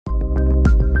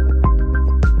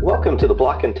Welcome to the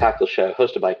Block and Tackle Show,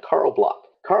 hosted by Carl Block.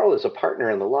 Carl is a partner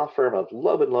in the law firm of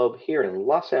Loeb & Loeb here in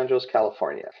Los Angeles,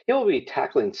 California. He will be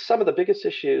tackling some of the biggest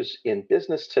issues in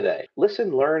business today.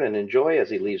 Listen, learn, and enjoy as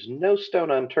he leaves no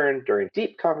stone unturned during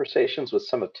deep conversations with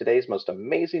some of today's most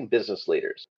amazing business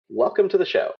leaders. Welcome to the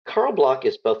show. Carl Block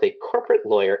is both a corporate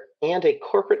lawyer and a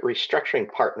corporate restructuring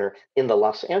partner in the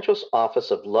Los Angeles office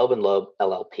of Loeb & Loeb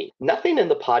LLP. Nothing in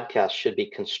the podcast should be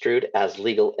construed as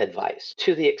legal advice.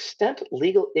 To the extent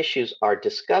legal issues are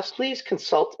discussed, please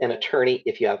consult an attorney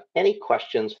if you have any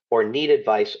questions or need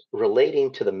advice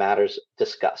relating to the matters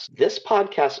discussed. This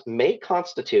podcast may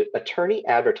constitute attorney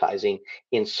advertising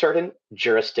in certain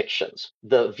jurisdictions.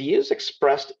 The views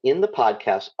expressed in the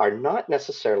podcast are not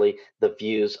necessarily the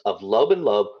views of Loeb &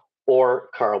 Loeb or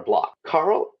Carl Block.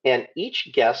 Carl and each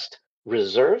guest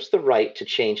reserves the right to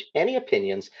change any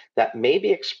opinions that may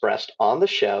be expressed on the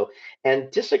show and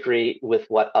disagree with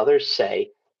what others say,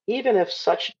 even if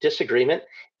such disagreement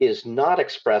is not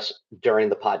expressed during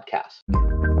the podcast.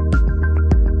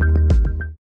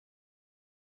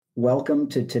 Welcome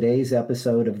to today's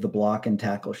episode of the Block and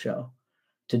Tackle Show.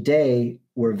 Today,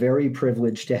 we're very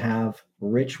privileged to have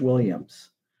Rich Williams,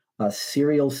 a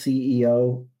serial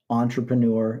CEO,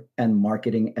 entrepreneur, and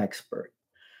marketing expert.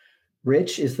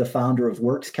 Rich is the founder of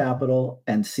Works Capital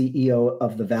and CEO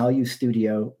of the Value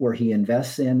Studio, where he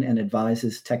invests in and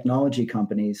advises technology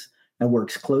companies and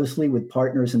works closely with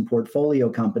partners and portfolio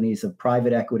companies of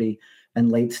private equity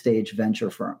and late-stage venture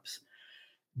firms.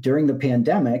 During the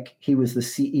pandemic, he was the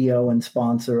CEO and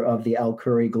sponsor of the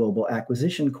Alkuri Global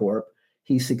Acquisition Corp.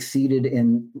 He succeeded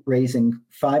in raising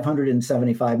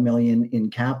 $575 million in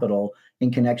capital in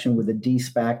connection with a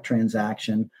de-SPAC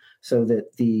transaction so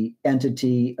that the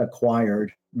entity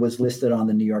acquired was listed on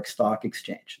the New York Stock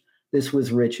Exchange. This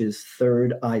was Rich's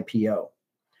third IPO.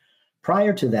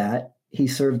 Prior to that, he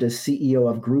served as CEO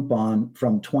of Groupon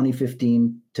from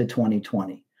 2015 to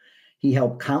 2020. He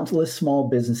helped countless small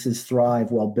businesses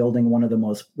thrive while building one of the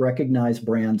most recognized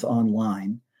brands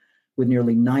online with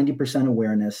nearly 90%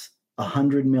 awareness,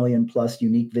 100 million plus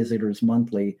unique visitors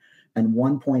monthly, and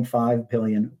 1.5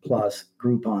 billion plus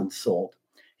Groupons sold.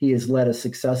 He has led a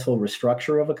successful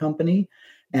restructure of a company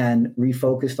and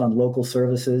refocused on local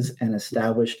services and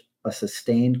established a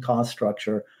sustained cost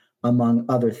structure, among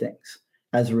other things.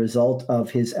 As a result of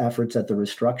his efforts at the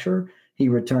restructure, he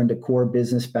returned a core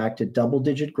business back to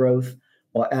double-digit growth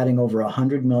while adding over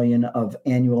 100 million of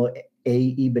annual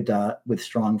AEBITDA with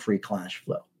strong free cash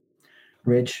flow.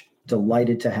 Rich,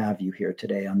 delighted to have you here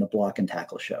today on the Block and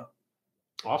Tackle Show.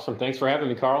 Awesome. Thanks for having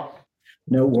me, Carl.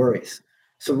 No worries.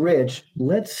 So Rich,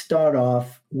 let's start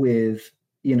off with,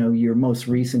 your most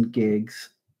recent gigs,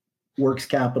 Works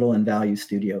Capital and Value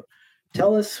Studio.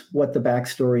 Tell us what the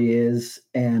backstory is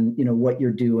and, what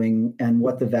you're doing and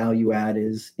what the value add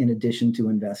is in addition to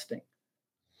investing.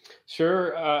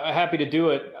 Sure. Happy to do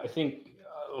it. I think,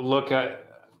 look,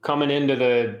 coming into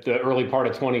the early part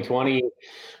of 2020,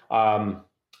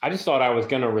 I just thought I was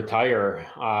going to retire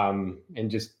and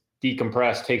just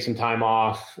decompress, take some time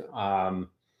off.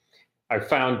 I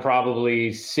found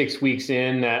probably 6 weeks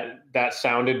in that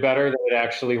sounded better than it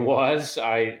actually was.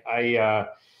 I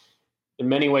in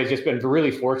many ways just been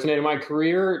really fortunate in my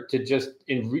career to just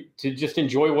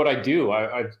enjoy what I do.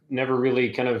 I've never really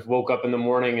kind of woke up in the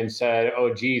morning and said,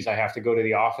 oh, geez, I have to go to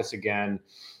the office again,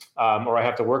 or I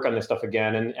have to work on this stuff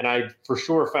again. And I for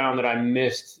sure found that I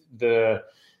missed the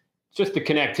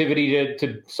connectivity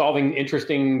to solving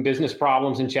interesting business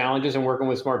problems and challenges and working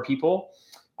with smart people.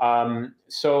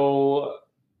 So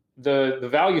the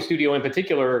Value Studio in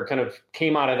particular kind of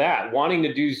came out of that,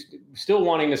 still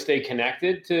wanting to stay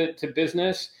connected to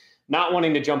business, not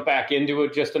wanting to jump back into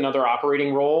it, just another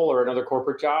operating role or another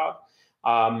corporate job.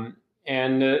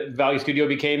 And the Value Studio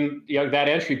became that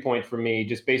entry point for me,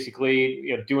 just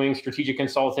basically doing strategic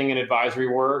consulting and advisory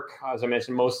work, as I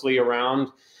mentioned, mostly around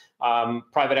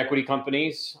private equity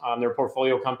companies, their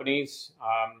portfolio companies,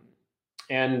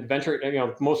 and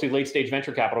venture, mostly late stage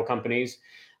venture capital companies,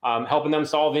 helping them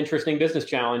solve interesting business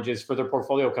challenges for their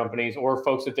portfolio companies or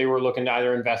folks that they were looking to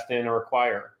either invest in or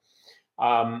acquire.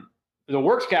 The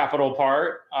Works Capital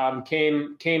part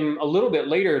came a little bit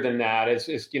later than that.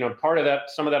 It's part of that,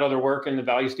 some of that other work in the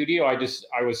Value Studio. I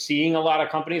was seeing a lot of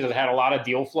companies that had a lot of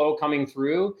deal flow coming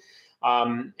through.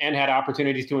 And had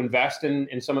opportunities to invest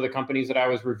in some of the companies that I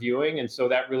was reviewing. And so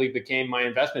that really became my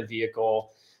investment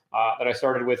vehicle that I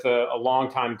started with a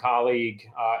longtime colleague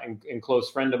and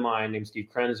close friend of mine named Steve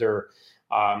Krenzer,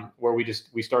 where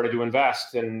we started to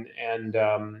invest. And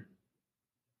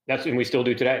that's what we still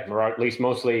do today, or at least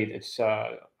mostly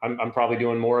I'm probably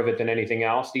doing more of it than anything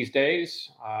else these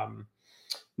days.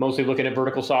 mostly looking at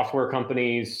vertical software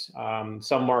companies,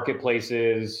 some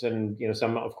marketplaces, and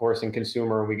some, of course, in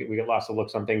consumer. We get lots of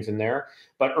looks on things in there.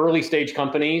 But early stage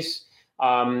companies,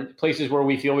 places where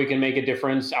we feel we can make a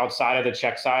difference outside of the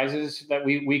check sizes that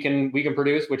we can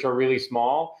produce, which are really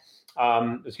small.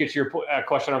 Let's get to your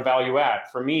question on value add.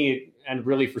 For me, and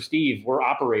really for Steve, we're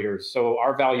operators, so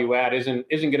our value add isn't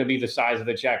going to be the size of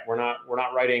the check. We're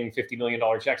not writing $50 million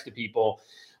checks to people.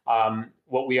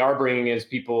 What we are bringing is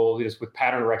people just with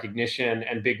pattern recognition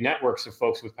and big networks of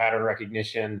folks with pattern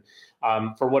recognition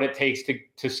for what it takes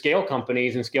to scale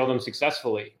companies and scale them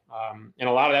successfully. And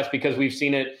a lot of that's because we've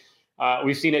seen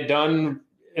it done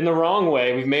in the wrong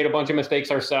way. We've made a bunch of mistakes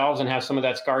ourselves and have some of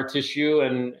that scar tissue,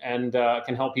 and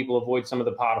can help people avoid some of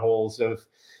the potholes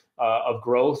of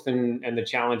growth and the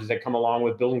challenges that come along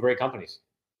with building great companies.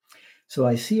 So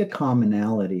I see a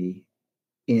commonality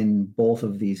in both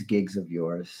of these gigs of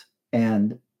yours.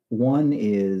 And one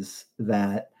is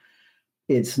that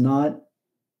it's not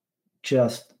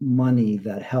just money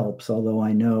that helps, although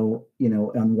I know,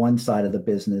 on one side of the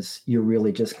business, you're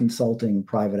really just consulting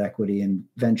private equity and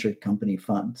venture company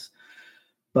funds.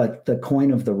 But the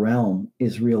coin of the realm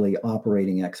is really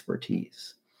operating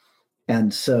expertise.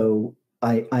 And so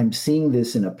I'm seeing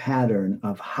this in a pattern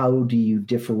of how do you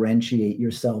differentiate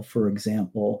yourself, for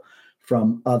example,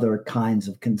 from other kinds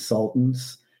of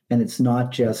consultants. And it's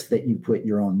not just that you put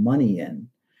your own money in,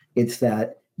 it's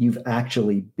that you've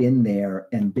actually been there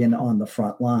and been on the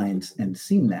front lines and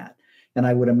seen that. And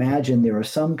I would imagine there are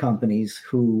some companies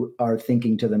who are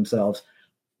thinking to themselves,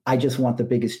 I just want the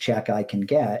biggest check I can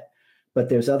get. But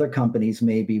there's other companies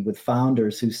maybe with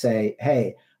founders who say,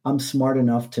 hey, I'm smart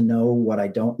enough to know what I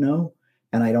don't know,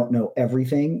 and I don't know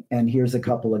everything. And here's a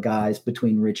couple of guys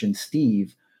between Rich and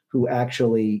Steve who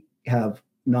actually have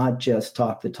not just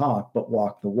talk the talk, but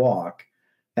walk the walk.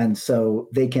 And so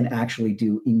they can actually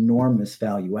do enormous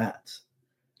value adds.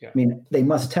 Yeah. I mean, they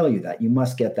must tell you that. You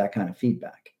must get that kind of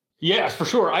feedback. Yes, for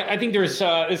sure. I think there's,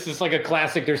 this is like a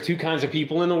classic. There's two kinds of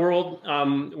people in the world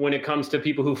when it comes to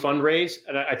people who fundraise.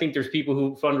 And I think there's people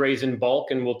who fundraise in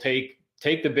bulk and will take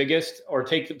the biggest, or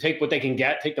take what they can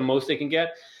get, take the most they can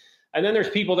get. And then there's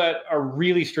people that are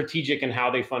really strategic in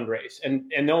how they fundraise, and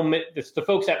it's the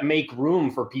folks that make room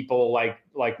for people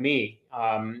like me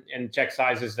and check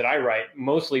sizes that I write,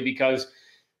 mostly because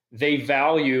they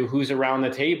value who's around the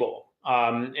table,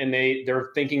 and they're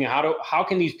thinking how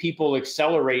can these people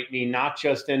accelerate me, not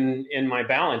just in my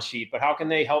balance sheet, but how can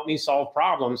they help me solve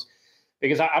problems?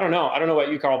 Because I don't know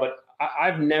about you, Carl, but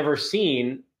I've never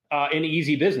seen an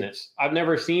easy business. I've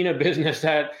never seen a business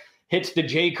that hits the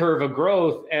J curve of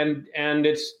growth and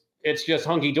it's just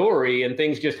hunky dory and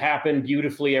things just happen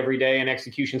beautifully every day and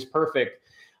execution's perfect.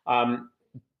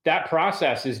 That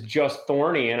process is just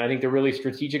thorny, and I think the really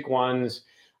strategic ones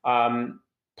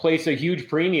place a huge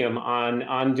premium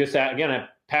on just that, again, a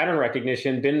pattern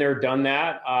recognition, been there, done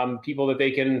that, people that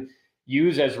they can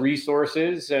use as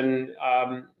resources, and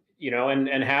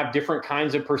and have different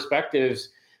kinds of perspectives,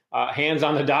 hands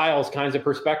on the dials kinds of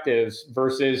perspectives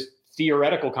versus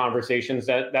theoretical conversations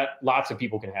that lots of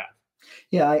people can have.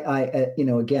 Yeah, I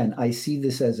again, I see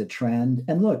this as a trend.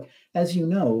 And look, as you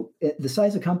know, the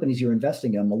size of companies you're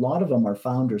investing in, a lot of them are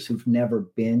founders who've never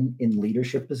been in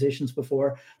leadership positions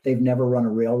before. They've never run a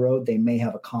railroad. They may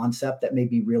have a concept that may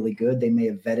be really good. They may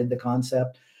have vetted the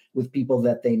concept with people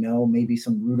that they know, maybe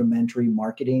some rudimentary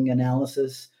marketing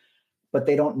analysis, but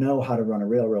they don't know how to run a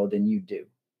railroad, and you do.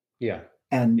 Yeah.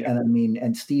 And I mean,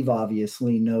 and Steve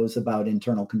obviously knows about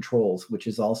internal controls, which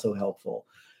is also helpful.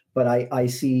 But I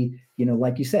see,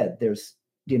 like you said, there's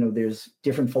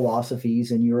different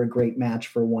philosophies, and you're a great match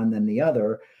for one than the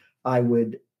other.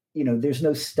 There's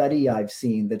no study I've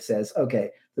seen that says, okay,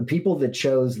 the people that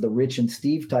chose the Rich and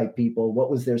Steve type people, what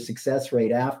was their success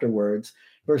rate afterwards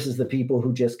versus the people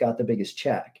who just got the biggest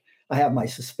check? I have my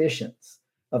suspicions,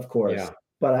 of course,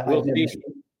 but I've never seen.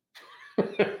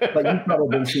 But you've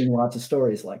probably seen lots of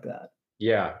stories like that.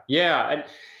 Yeah. And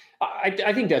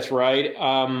I think that's right.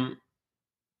 Our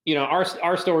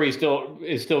story is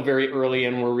still very early,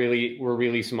 and we're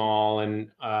really small, and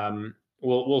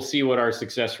we'll see what our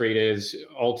success rate is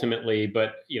ultimately.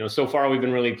 But so far we've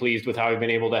been really pleased with how we've been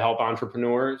able to help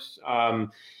entrepreneurs. And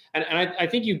I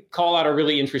think you call out a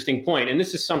really interesting point, and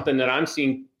this is something that I'm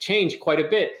seeing change quite a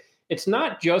bit. It's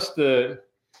not just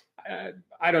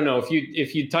I don't know,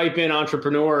 if you type in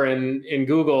entrepreneur in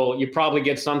Google, you probably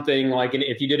get something like,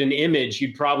 if you did an image,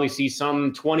 you'd probably see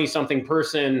some 20-something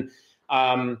person,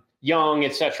 young,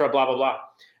 et cetera, blah, blah, blah.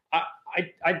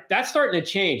 That's starting to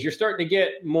change. You're starting to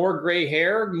get more gray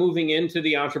hair moving into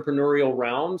the entrepreneurial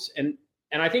realms. And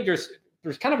I think there's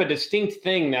kind of a distinct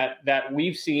thing that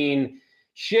we've seen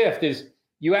shift is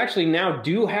you actually now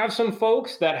do have some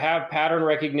folks that have pattern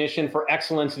recognition for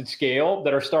excellence at scale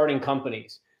that are starting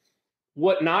companies.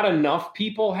 What not enough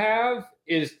people have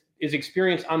is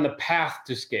experience on the path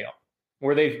to scale,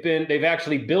 where they've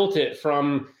actually built it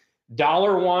from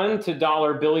 $1 to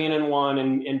 $1,000,000,001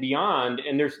 and beyond.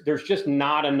 And there's just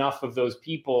not enough of those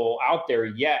people out there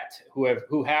yet who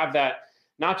have that,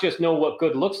 not just know what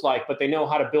good looks like, but they know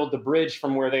how to build the bridge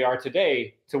from where they are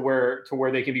today to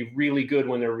where they can be really good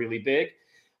when they're really big.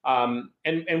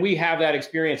 And we have that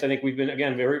experience. I think we've been,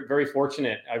 again, very, very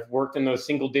fortunate. I've worked in those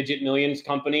single digit millions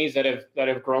companies that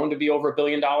have grown to be over $1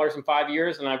 billion in 5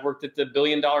 years. And I've worked at the $1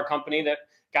 billion company that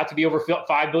got to be over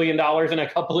 $5 billion in a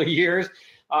couple of years.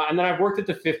 And then I've worked at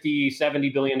the $50,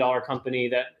 $70 billion company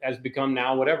that has become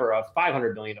now a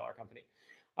 $500 billion company.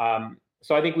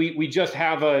 So I think we just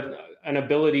have an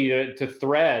ability to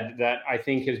thread that I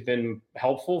think has been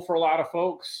helpful for a lot of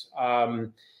folks.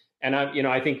 And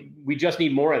I think we just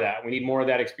need more of that. We need more of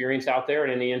that experience out there.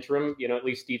 And in the interim, at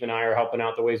least Steve and I are helping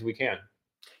out the ways we can.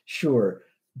 Sure.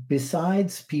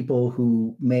 Besides people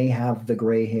who may have the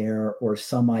gray hair or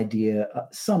some idea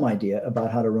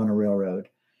about how to run a railroad,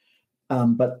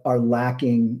 but are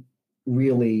lacking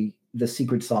really the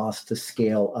secret sauce to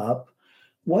scale up,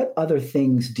 what other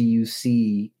things do you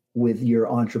see with your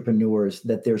entrepreneurs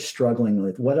that they're struggling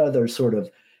with? What other sort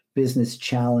of business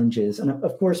challenges? And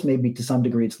of course, maybe to some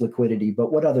degree it's liquidity,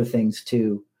 but what other things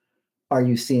too are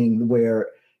you seeing where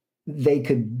they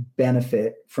could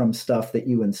benefit from stuff that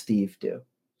you and Steve do?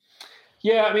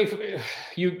 Yeah, I mean,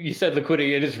 you said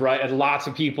liquidity. It is right at lots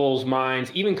of people's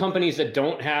minds, even companies that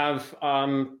don't have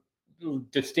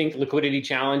distinct liquidity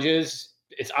challenges.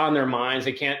 It's on their minds.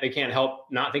 They can't help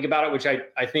not think about it, which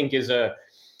I think is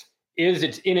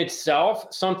it's in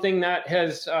itself something that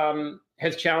has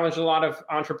challenged a lot of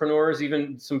entrepreneurs,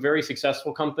 even some very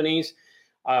successful companies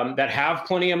that have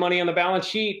plenty of money on the balance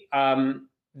sheet.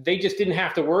 They just didn't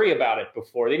have to worry about it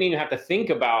before. They didn't even have to think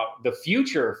about the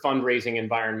future fundraising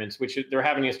environments, which they're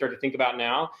having to start to think about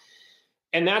now.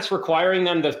 And that's requiring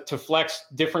them to flex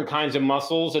different kinds of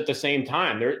muscles at the same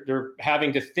time. They're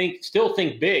having to still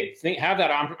think big, have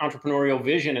that entrepreneurial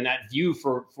vision and that view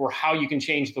for how you can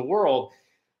change the world,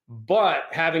 but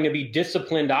having to be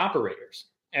disciplined operators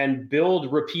and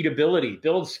build repeatability,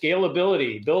 build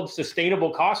scalability, build sustainable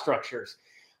cost structures,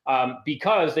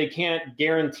 because they can't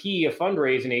guarantee a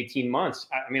fundraise in 18 months.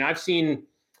 I mean, I've seen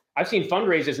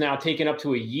fundraises now taken up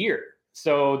to a year.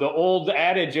 So the old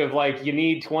adage of like, you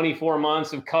need 24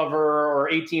 months of cover or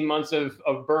 18 months of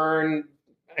burn,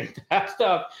 that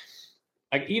stuff,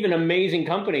 like even amazing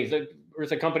companies,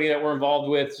 there's a company that we're involved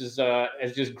with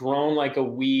has just grown like a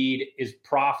weed, is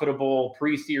profitable,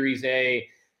 pre-Series A.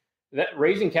 That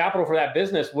raising capital for that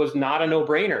business was not a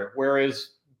no-brainer.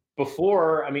 Whereas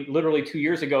before, I mean, literally 2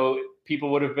 years ago,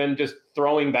 people would have been just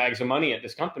throwing bags of money at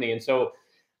this company. And so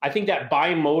I think that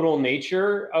bimodal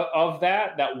nature of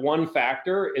that one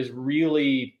factor is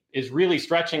really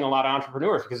stretching a lot of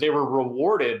entrepreneurs, because they were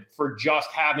rewarded for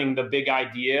just having the big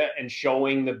idea and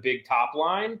showing the big top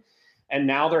line. And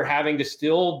now they're having to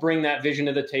still bring that vision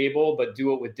to the table, but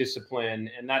do it with discipline.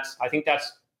 And I think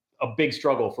that's a big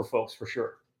struggle for folks, for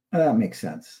sure. That makes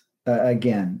sense.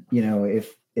 Again,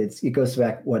 if it goes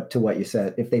back to what you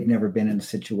said, if they've never been in a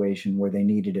situation where they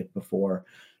needed it before,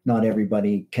 not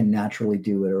everybody can naturally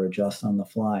do it or adjust on the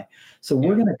fly. So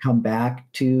we're going to come back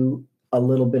to a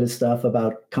little bit of stuff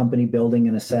about company building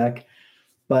in a sec.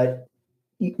 But,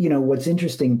 what's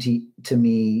interesting to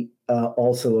me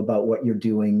also about what you're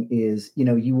doing is,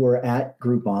 you were at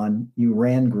Groupon, you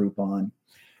ran Groupon,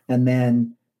 and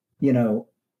then,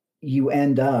 you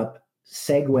end up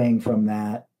segueing from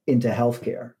that into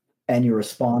healthcare, and you're a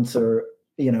sponsor,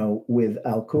 with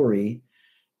Alkuri,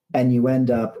 and you end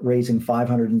up raising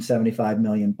 $575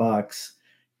 million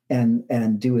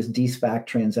and do a de-SPAC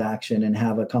transaction and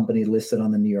have a company listed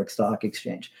on the New York Stock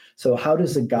Exchange. So how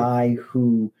does a guy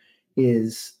who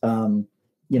is, in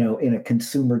a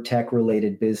consumer tech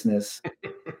related business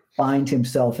find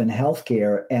himself in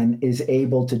healthcare and is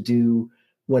able to do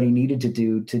what he needed to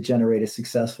do to generate a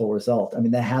successful result? I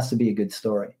mean, that has to be a good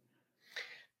story.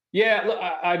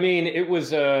 Yeah, I mean, it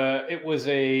was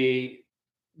a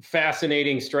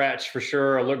fascinating stretch for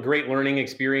sure. A great learning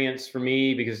experience for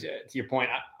me, because to your point,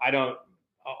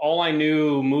 all I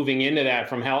knew moving into that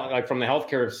from the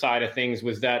healthcare side of things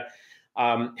was that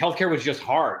healthcare was just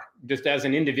hard, just as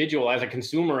an individual, as a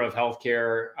consumer of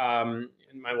healthcare. And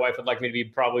my wife would like me to be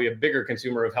probably a bigger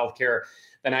consumer of healthcare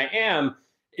than I am.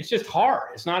 It's just hard.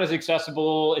 It's not as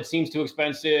accessible. It seems too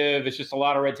expensive. It's just a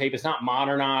lot of red tape. It's not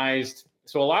modernized.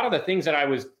 So a lot of the things that I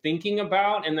was thinking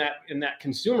about in that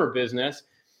consumer business,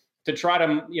 to try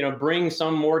to, bring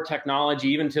some more technology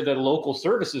even to the local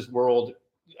services world,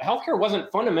 healthcare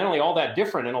wasn't fundamentally all that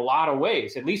different in a lot of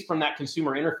ways, at least from that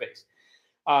consumer interface.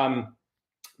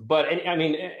 But I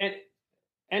mean,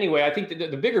 anyway, I think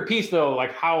the bigger piece, though,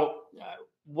 like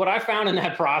what I found in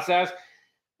that process,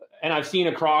 and I've seen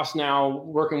across now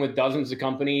working with dozens of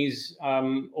companies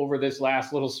over this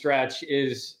last little stretch,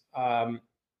 is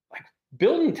like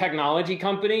building technology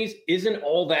companies isn't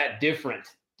all that different,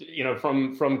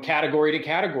 from category to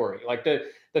category. Like the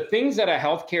things that a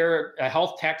health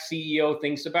tech CEO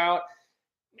thinks about,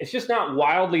 it's just not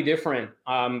wildly different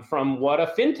from what a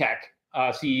fintech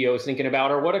CEO is thinking about,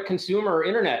 or what a consumer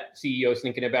internet CEO is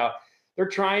thinking about. They're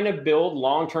trying to build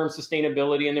long-term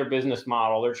sustainability in their business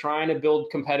model. They're trying to build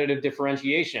competitive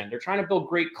differentiation. They're trying to build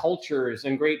great cultures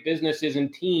and great businesses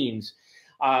and teams.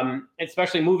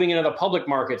 Especially moving into the public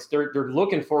markets, they're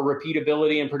looking for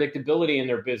repeatability and predictability in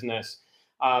their business.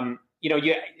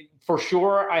 For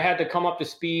sure, I had to come up to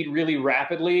speed really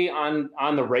rapidly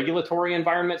on the regulatory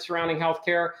environment surrounding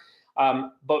healthcare.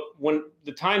 But when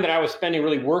the time that I was spending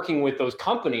really working with those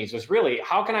companies was really,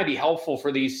 how can I be helpful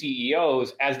for these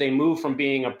CEOs as they move from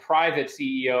being a private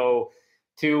CEO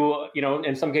to,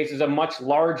 in some cases, a much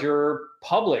larger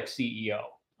public CEO.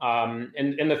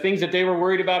 And the things that they were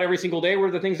worried about every single day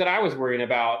were the things that I was worrying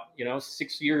about,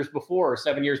 6 years before,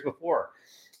 7 years before.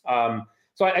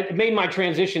 So it made my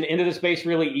transition into the space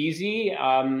really easy.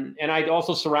 And I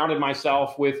also surrounded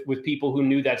myself with people who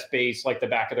knew that space like the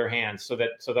back of their hands, so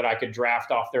that I could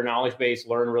draft off their knowledge base,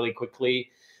 learn really quickly.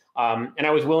 And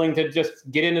I was willing to just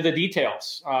get into the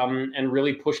details and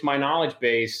really push my knowledge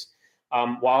base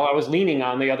while I was leaning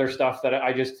on the other stuff that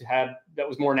I just had that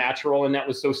was more natural and that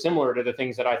was so similar to the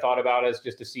things that I thought about as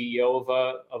just a CEO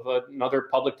of another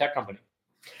public tech company.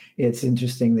 It's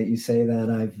interesting that you say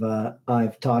that.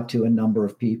 I've talked to a number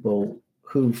of people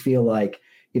who feel like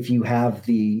if you have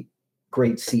the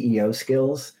great CEO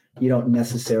skills, you don't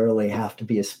necessarily have to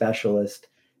be a specialist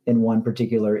in one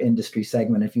particular industry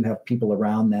segment. If you have people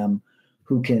around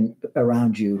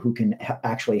you who can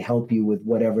actually help you with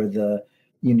whatever the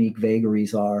unique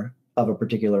vagaries are of a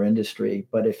particular industry.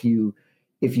 But if you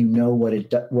know what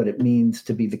it means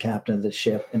to be the captain of the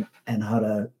ship and how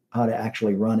to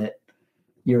actually run it,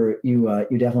 you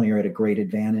definitely are at a great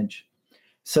advantage.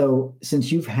 So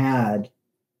since you've had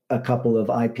a couple of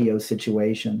IPO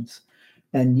situations,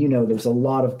 and there's a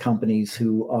lot of companies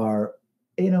who are,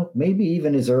 maybe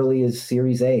even as early as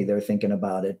Series A, they're thinking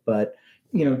about it, but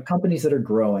companies that are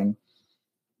growing,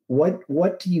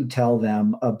 what do you tell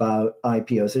them about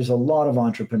IPOs? There's a lot of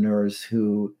entrepreneurs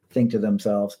who think to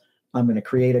themselves, I'm going to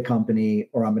create a company,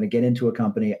 or I'm going to get into a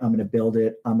company, I'm going to build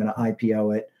it, I'm going to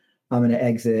IPO it, I'm going to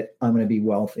exit, I'm going to be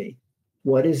wealthy.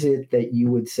 What is it that you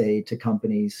would say to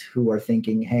companies who are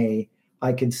thinking, hey,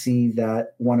 I could see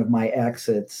that one of my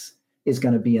exits is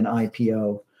going to be an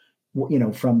IPO,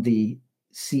 from the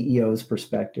CEO's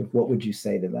perspective? What would you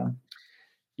say to them?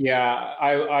 Yeah,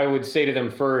 I would say to them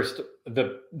first,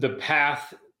 the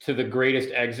path to the greatest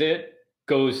exit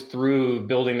goes through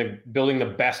building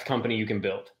the best company you can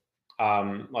build.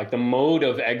 Like the mode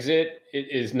of exit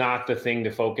is not the thing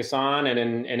to focus on.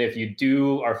 And if you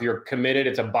do, or if you're committed,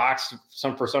 it's a box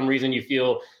for some reason you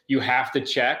feel you have to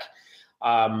check.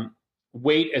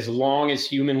 Wait as long as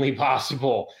humanly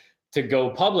possible to go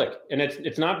public. And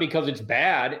it's not because it's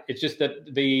bad. It's just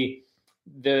that the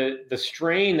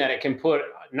strain that it can put,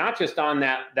 not just on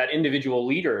that individual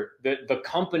leader, the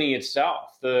company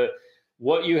itself,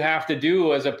 what you have to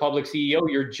do as a public CEO,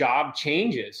 your job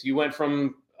changes. You went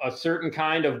from a certain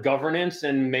kind of governance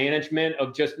and management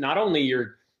of just not only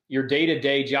your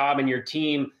day-to-day job and your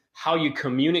team, how you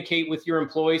communicate with your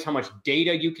employees, how much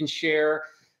data you can share,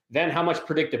 then how much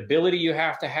predictability you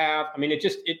have to have. I mean,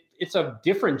 it's a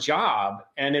different job.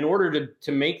 And in order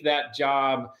to make that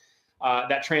job,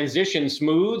 that transition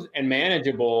smooth and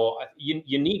manageable,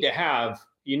 you need to have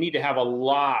a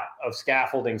lot of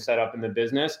scaffolding set up in the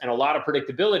business and a lot of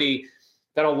predictability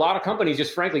that a lot of companies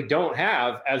just frankly don't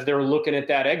have as they're looking at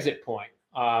that exit point.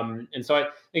 And so I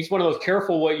think it's one of those,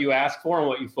 careful what you ask for and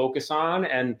what you focus on,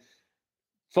 and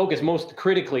focus most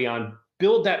critically on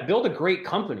build a great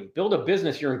company, build a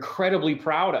business you're incredibly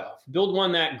proud of, build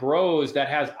one that grows, that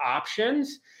has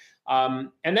options,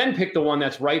 and then pick the one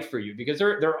that's right for you. Because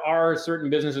there are certain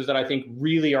businesses that I think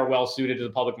really are well suited to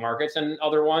the public markets, and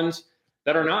other ones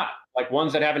that are not, like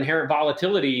ones that have inherent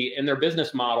volatility in their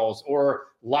business models or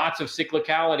lots of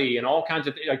cyclicality and all kinds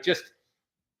of, like, just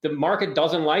the market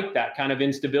doesn't like that kind of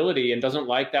instability and doesn't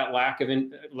like that lack of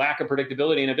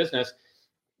predictability in a business.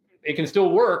 It can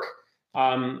still work,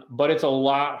 But it's a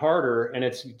lot harder, and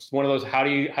it's one of those, how do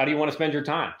you want to spend your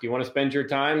time? Do you want to spend your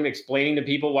time explaining to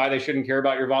people why they shouldn't care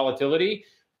about your volatility,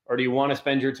 or do you want to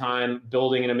spend your time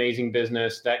building an amazing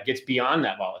business that gets beyond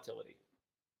that volatility?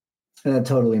 And that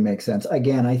totally makes sense.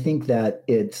 Again, I think that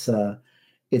it's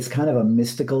kind of a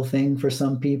mystical thing for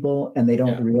some people, and they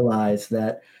don't realize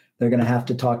that they're going to have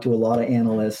to talk to a lot of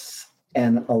analysts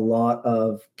and a lot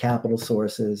of capital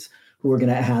sources who are going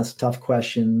to ask tough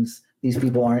questions. These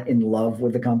people aren't in love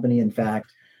with the company. In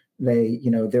fact,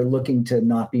 they're looking to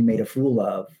not be made a fool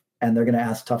of, and they're going to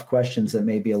ask tough questions that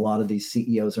maybe a lot of these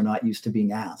CEOs are not used to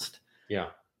being asked. Yeah.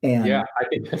 And I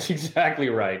think that's exactly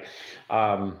right.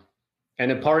 And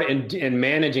and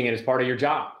managing it is part of your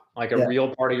job, like a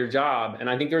real part of your job. And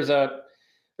I think there's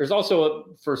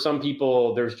also for some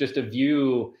people, there's just a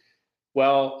view,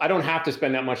 well, I don't have to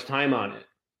spend that much time on it.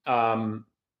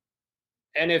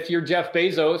 And if you're Jeff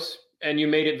Bezos and you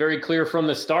made it very clear from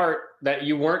the start that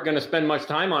you weren't going to spend much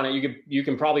time on it, you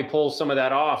can probably pull some of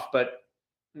that off. But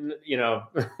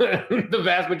the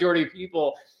vast majority of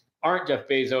people aren't Jeff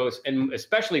Bezos, and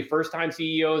especially first-time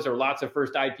CEOs or lots of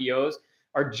first IPOs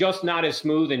are just not as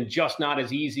smooth and just not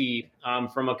as easy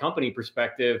from a company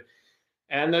perspective.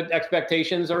 And the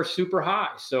expectations are super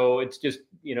high. So it's just,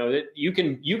 you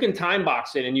can time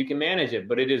box it and you can manage it,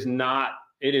 but it is not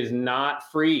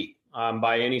free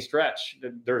by any stretch.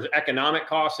 There's economic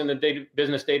costs in the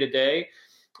business day to day.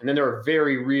 And then there are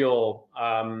very real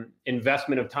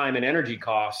investment of time and energy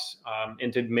costs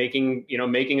into making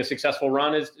a successful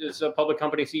run as a public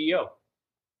company CEO.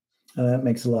 That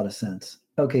makes a lot of sense.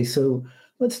 Okay, so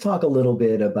let's talk a little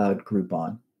bit about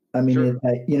Groupon. I mean,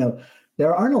 Sure.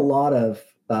 There aren't a lot of,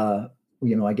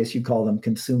 I guess you call them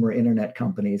consumer internet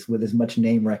companies with as much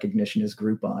name recognition as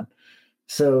Groupon.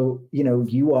 So,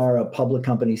 you are a public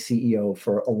company CEO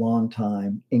for a long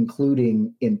time,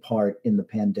 including in part in the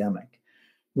pandemic.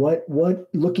 What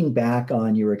looking back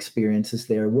on your experiences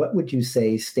there, what would you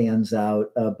say stands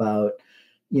out about,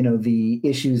 the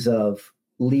issues of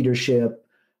leadership,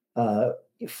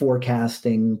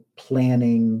 forecasting,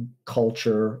 planning,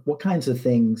 culture? What kinds of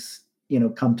things,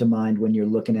 come to mind when you're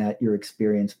looking at your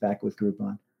experience back with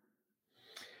Groupon?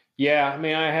 Yeah, I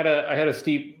mean, I had a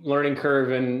steep learning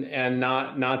curve and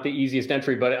not the easiest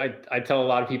entry, but I tell a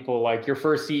lot of people, like, your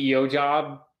first CEO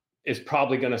job is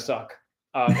probably going to suck.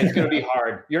 It's going to be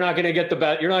hard. You're not going to get the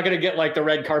best. You're not going to get like the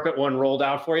red carpet one rolled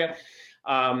out for you.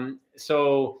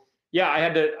 So yeah, I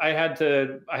had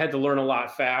to learn a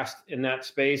lot fast in that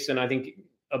space, and I think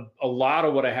a lot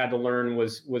of what I had to learn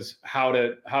was how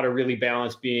to really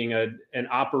balance being an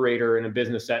operator in a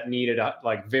business that needed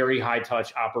like very high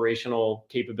touch operational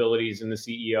capabilities in the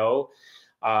CEO,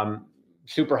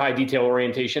 super high detail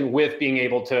orientation, with being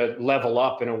able to level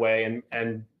up in a way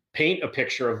and paint a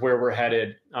picture of where we're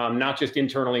headed, not just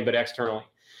internally but externally.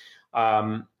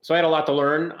 So I had a lot to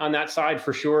learn on that side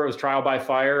for sure. It was trial by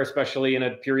fire, especially in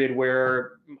a period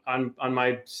where on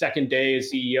my second day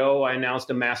as CEO, I announced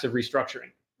a massive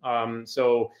restructuring.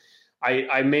 So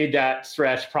I made that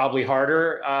stretch probably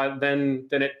harder than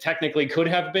it technically could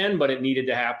have been, but it needed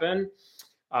to happen.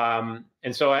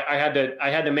 And so I had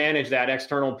to manage that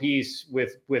external piece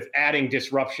with adding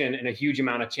disruption and a huge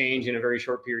amount of change in a very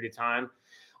short period of time,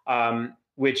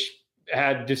 which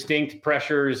had distinct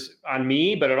pressures on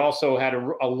me, but it also had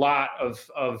a lot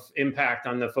of impact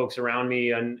on the folks around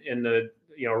me and in the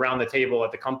around the table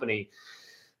at the company.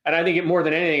 And I think it more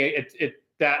than anything,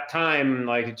 that time,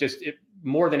 like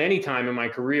more than any time in my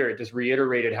career, it just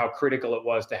reiterated how critical it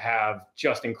was to have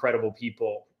just incredible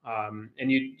people.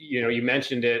 And you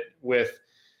mentioned it with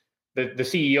the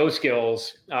CEO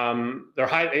skills.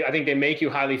 I think they make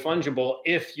you highly fungible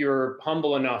if you're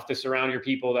humble enough to surround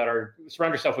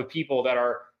yourself with people that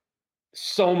are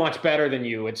so much better than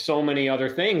you at so many other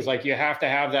things. Like, you have to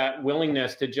have that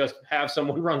willingness to just have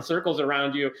someone run circles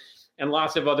around you and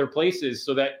lots of other places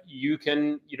so that you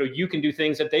can do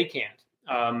things that they can't.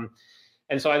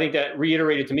 And so I think that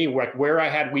reiterated to me where I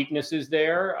had weaknesses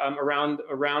there around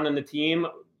in the team,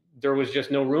 there was just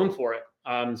no room for it.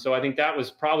 So I think that was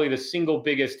probably the single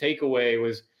biggest takeaway,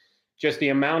 was just the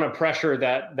amount of pressure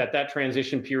that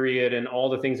transition period and all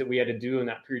the things that we had to do in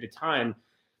that period of time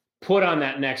put on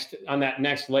that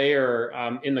next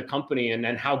layer in the company, and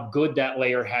then how good that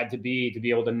layer had to be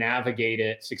able to navigate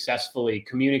it successfully,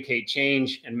 communicate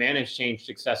change and manage change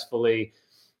successfully,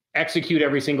 execute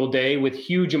every single day with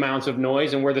huge amounts of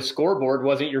noise, and where the scoreboard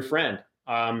wasn't your friend.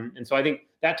 And so I think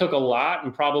that took a lot,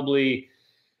 and probably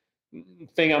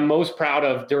thing I'm most proud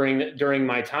of during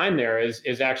my time there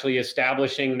is actually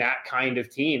establishing that kind of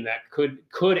team that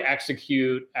could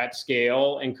execute at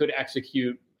scale and could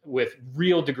execute with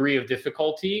real degree of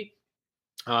difficulty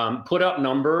put up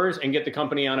numbers and get the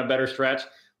company on a better stretch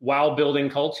while building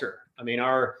culture. I mean,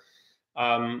 our,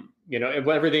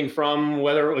 everything from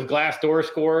whether it was Glassdoor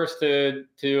scores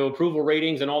to approval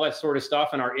ratings and all that sort of stuff,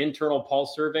 and our internal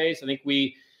pulse surveys, I think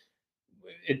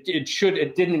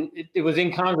it was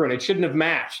incongruent. It shouldn't have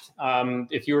matched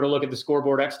if you were to look at the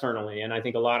scoreboard externally. And I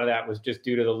think a lot of that was just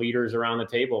due to the leaders around the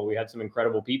table. We had some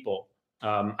incredible people.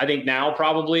 I think now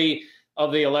probably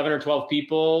of the 11 or 12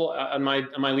 people on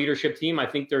my leadership team, I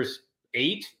think there's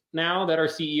 8 now that are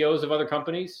CEOs of other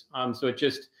companies. So it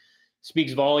just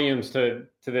speaks volumes to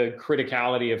the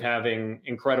criticality of having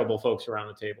incredible folks around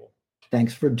the table.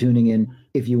 Thanks for tuning in.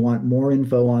 If you want more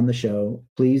info on the show,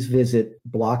 please visit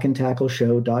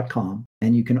blockandtackleshow.com.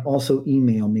 And you can also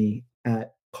email me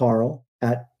at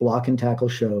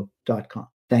carl@blockandtackleshow.com.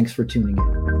 Thanks for tuning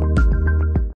in.